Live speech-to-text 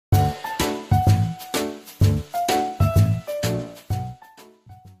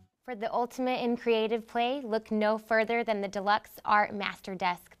For the ultimate in creative play, look no further than the Deluxe Art Master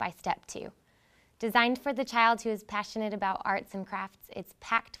Desk by Step 2. Designed for the child who is passionate about arts and crafts, it's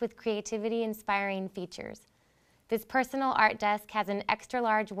packed with creativity-inspiring features. This personal art desk has an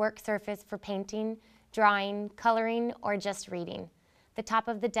extra-large work surface for painting, drawing, coloring, or just reading. The top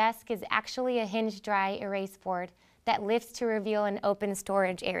of the desk is actually a hinged dry erase board that lifts to reveal an open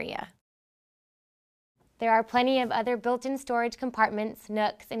storage area. There are plenty of other built-in storage compartments,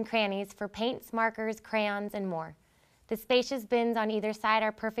 nooks, and crannies for paints, markers, crayons, and more. The spacious bins on either side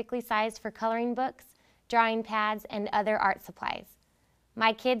are perfectly sized for coloring books, drawing pads, and other art supplies.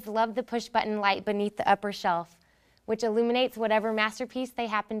 My kids love the push-button light beneath the upper shelf, which illuminates whatever masterpiece they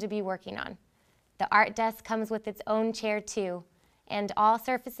happen to be working on. The art desk comes with its own chair too, and all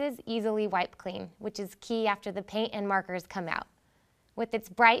surfaces easily wipe clean, which is key after the paint and markers come out. With its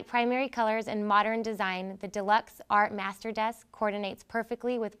bright primary colors and modern design, the Deluxe Art Master Desk coordinates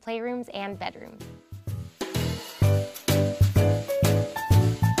perfectly with playrooms and bedrooms.